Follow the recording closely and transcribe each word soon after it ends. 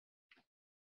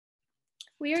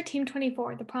We are Team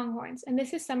 24, the Pronghorns, and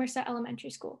this is Somerset Elementary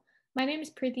School. My name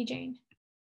is Preeti Jain.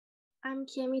 I'm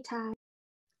Cami Tai.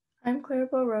 I'm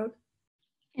Clarabelle Road.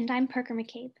 And I'm Parker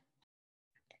McCabe.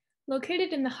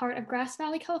 Located in the heart of Grass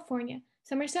Valley, California,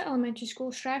 Somerset Elementary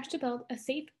School strives to build a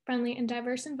safe, friendly, and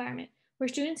diverse environment where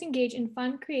students engage in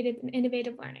fun, creative, and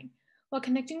innovative learning while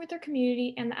connecting with their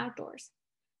community and the outdoors.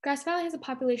 Grass Valley has a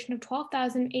population of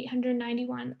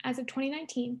 12,891 as of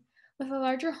 2019, with a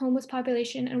larger homeless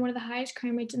population and one of the highest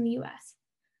crime rates in the U.S.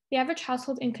 The average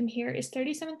household income here is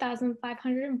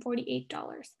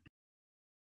 $37,548.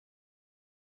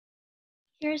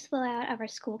 Here's the layout of our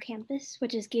school campus,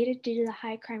 which is gated due to the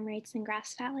high crime rates in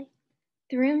Grass Valley.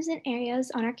 The rooms and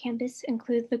areas on our campus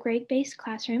include the grade-based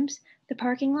classrooms, the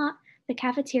parking lot, the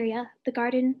cafeteria, the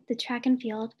garden, the track and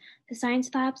field, the science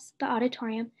labs, the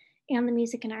auditorium, and the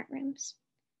music and art rooms.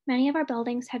 Many of our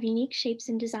buildings have unique shapes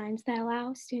and designs that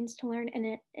allow students to learn in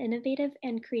an innovative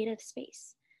and creative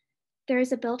space. There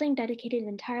is a building dedicated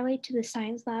entirely to the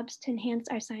science labs to enhance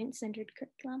our science-centered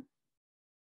curriculum.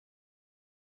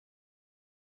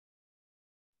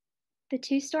 The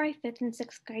two-story 5th and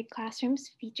 6th grade classrooms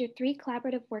feature 3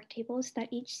 collaborative work tables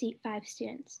that each seat 5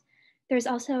 students. There is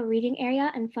also a reading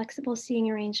area and flexible seating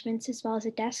arrangements, as well as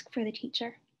a desk for the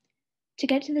teacher. To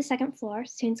get to the 2nd floor,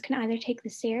 students can either take the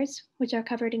stairs, which are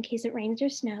covered in case it rains or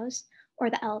snows,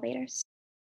 or the elevators.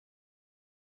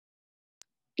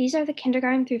 These are the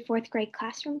kindergarten through 4th grade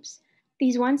classrooms.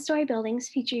 These one-story buildings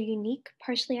feature unique,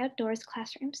 partially outdoors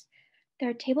classrooms. There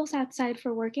are tables outside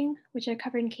for working, which are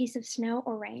covered in case of snow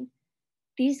or rain.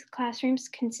 These classrooms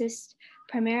consist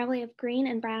primarily of green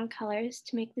and brown colors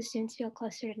to make the students feel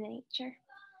closer to nature.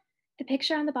 The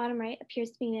picture on the bottom right appears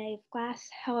to be made of glass,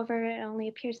 however, it only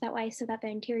appears that way so that the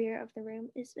interior of the room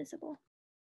is visible.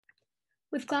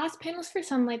 With glass panels for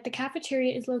sunlight, the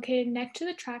cafeteria is located next to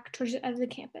the track towards the edge of the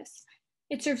campus.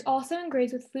 It serves all 7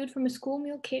 grades with food from a school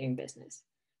meal catering business.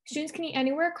 Students can eat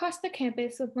anywhere across the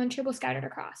campus with lunch tables scattered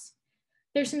across.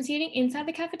 There's some seating inside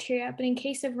the cafeteria, but in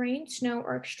case of rain, snow,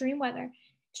 or extreme weather,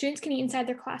 students can eat inside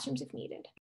their classrooms if needed.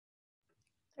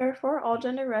 There are 4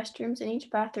 all-gender restrooms in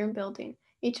each bathroom building,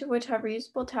 each of which have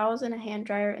reusable towels and a hand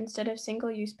dryer instead of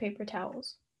single-use paper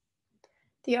towels.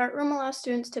 The art room allows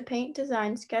students to paint,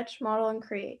 design, sketch, model, and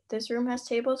create. This room has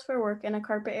tables for work and a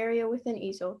carpet area with an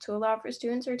easel to allow for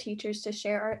students or teachers to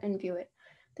share art and view it.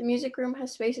 The music room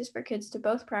has spaces for kids to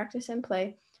both practice and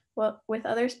play, with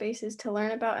other spaces to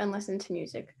learn about and listen to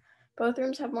music. Both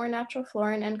rooms have more natural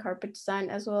flooring and carpet design,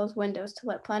 as well as windows to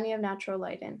let plenty of natural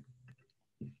light in.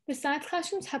 The science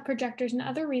classrooms have projectors and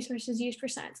other resources used for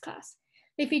science class.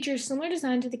 They feature a similar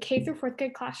design to the K through 4th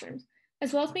grade classrooms,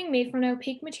 as well as being made from an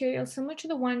opaque material similar to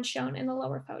the one shown in the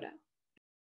lower photo.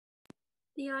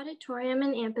 The auditorium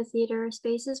and amphitheater are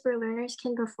spaces where learners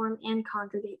can perform and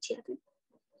congregate together.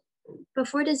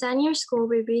 Before designing our school,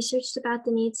 we researched about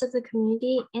the needs of the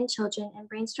community and children and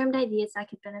brainstormed ideas that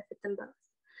could benefit them both.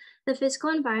 The physical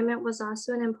environment was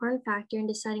also an important factor in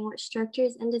deciding what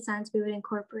structures and designs we would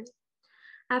incorporate.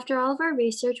 After all of our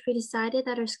research, we decided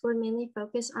that our school would mainly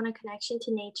focus on a connection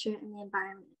to nature and the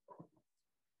environment.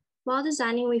 While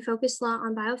designing, we focused a lot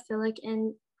on biophilic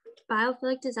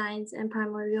designs and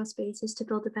primordial spaces to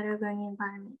build a better learning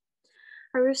environment.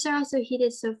 Our roofs are also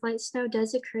heated, so if light snow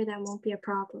does occur, that won't be a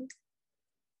problem.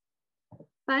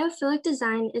 Biophilic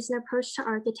design is an approach to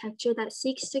architecture that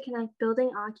seeks to connect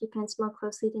building occupants more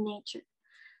closely to nature.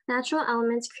 Natural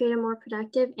elements create a more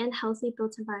productive and healthy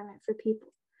built environment for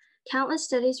people. Countless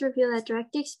studies reveal that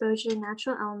direct exposure to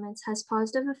natural elements has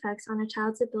positive effects on a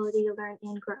child's ability to learn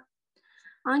and grow.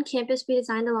 On campus, we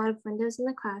designed a lot of windows in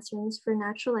the classrooms for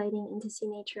natural lighting and to see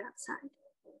nature outside.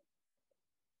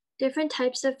 Different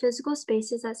types of physical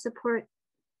spaces that support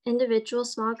individual,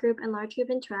 small group, and large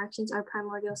group interactions are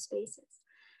primordial spaces.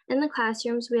 In the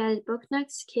classrooms, we added book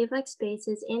nooks, cave-like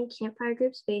spaces, and campfire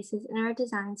group spaces in our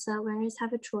design so that learners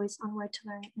have a choice on where to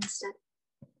learn instead.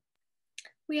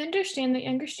 We understand that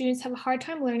younger students have a hard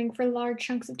time learning for large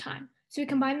chunks of time, so we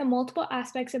combine the multiple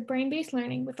aspects of brain-based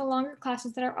learning with the longer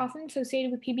classes that are often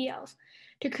associated with PBLs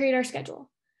to create our schedule.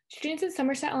 Students at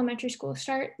Somerset Elementary School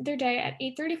start their day at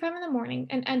 8:35 in the morning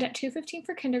and end at 2:15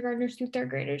 for kindergartners through 3rd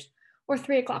graders, or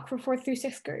 3 o'clock for 4th through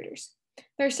 6th graders.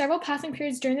 There are several passing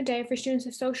periods during the day for students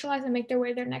to socialize and make their way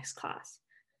to their next class.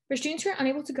 For students who are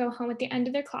unable to go home at the end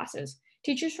of their classes,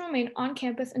 teachers remain on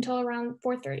campus until around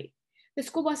 4:30. The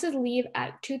school buses leave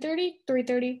at 2:30,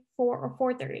 3:30, 4, or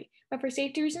 4:30, but for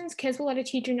safety reasons, kids will let a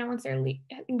teacher know once they're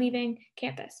leaving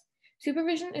campus.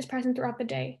 Supervision is present throughout the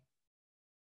day.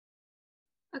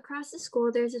 Across the school,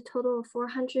 there's a total of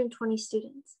 420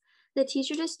 students. The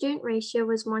teacher-to-student ratio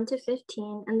was 1 to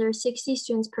 15, and there are 60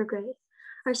 students per grade.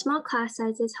 Our small class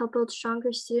sizes help build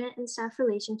stronger student and staff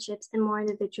relationships and more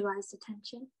individualized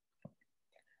attention.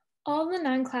 All of the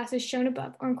 9 classes shown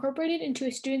above are incorporated into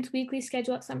a student's weekly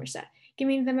schedule at Somerset,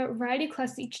 giving them a variety of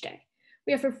classes each day.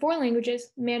 We offer 4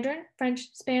 languages: Mandarin,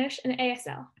 French, Spanish, and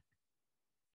ASL.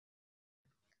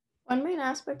 One main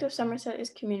aspect of Somerset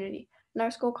is community, and our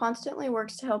school constantly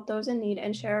works to help those in need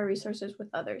and share our resources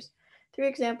with others. 3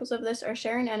 examples of this are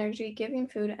sharing energy, giving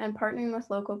food, and partnering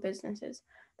with local businesses.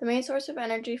 The main source of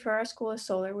energy for our school is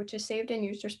solar, which is saved and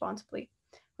used responsibly.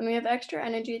 When we have extra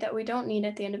energy that we don't need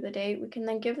at the end of the day, we can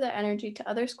then give that energy to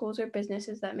other schools or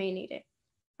businesses that may need it.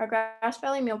 Our Grass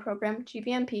Valley Meal Program,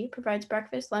 GVMP, provides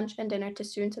breakfast, lunch, and dinner to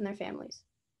students and their families.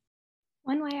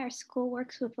 One way our school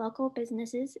works with local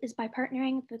businesses is by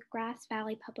partnering with the Grass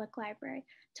Valley Public Library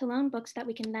to loan books that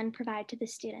we can then provide to the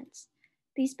students.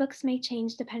 These books may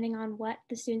change depending on what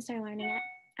the students are learning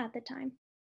at the time.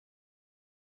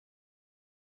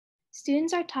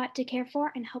 Students are taught to care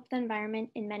for and help the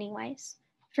environment in many ways.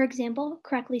 For example,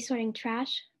 correctly sorting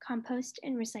trash, compost,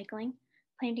 and recycling,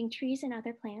 planting trees and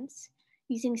other plants,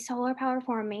 using solar power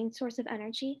for our main source of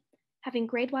energy, having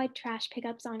grade-wide trash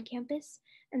pickups on campus,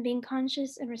 and being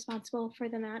conscious and responsible for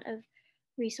the amount of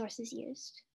resources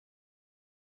used.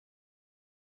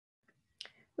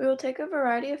 We will take a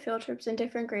variety of field trips in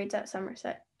different grades at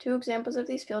Somerset. 2 examples of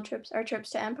these field trips are trips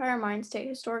to Empire Mine State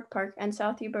Historic Park and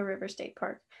South Yuba River State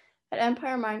Park. At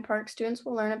Empire Mine Park, students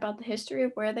will learn about the history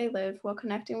of where they live while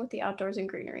connecting with the outdoors and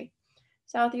greenery.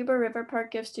 South Yuba River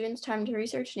Park gives students time to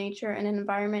research nature and an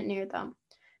environment near them.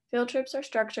 Field trips are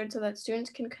structured so that students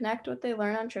can connect what they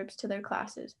learn on trips to their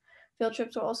classes. Field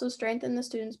trips will also strengthen the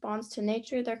students' bonds to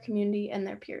nature, their community, and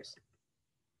their peers.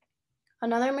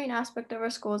 Another main aspect of our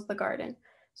school is the garden.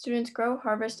 Students grow,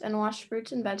 harvest, and wash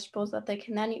fruits and vegetables that they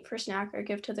can then eat for snack or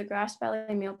give to the Grass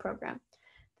Valley Meal Program.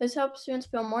 This helps students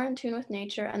feel more in tune with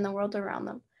nature and the world around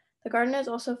them. The garden is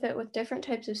also fit with different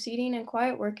types of seating and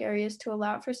quiet work areas to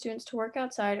allow for students to work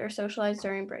outside or socialize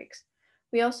during breaks.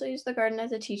 We also use the garden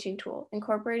as a teaching tool,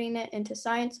 incorporating it into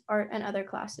science, art, and other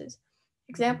classes.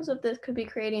 Examples of this could be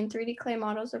creating 3D clay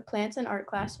models of plants in art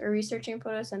class or researching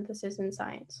photosynthesis in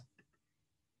science.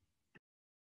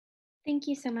 Thank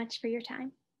you so much for your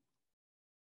time.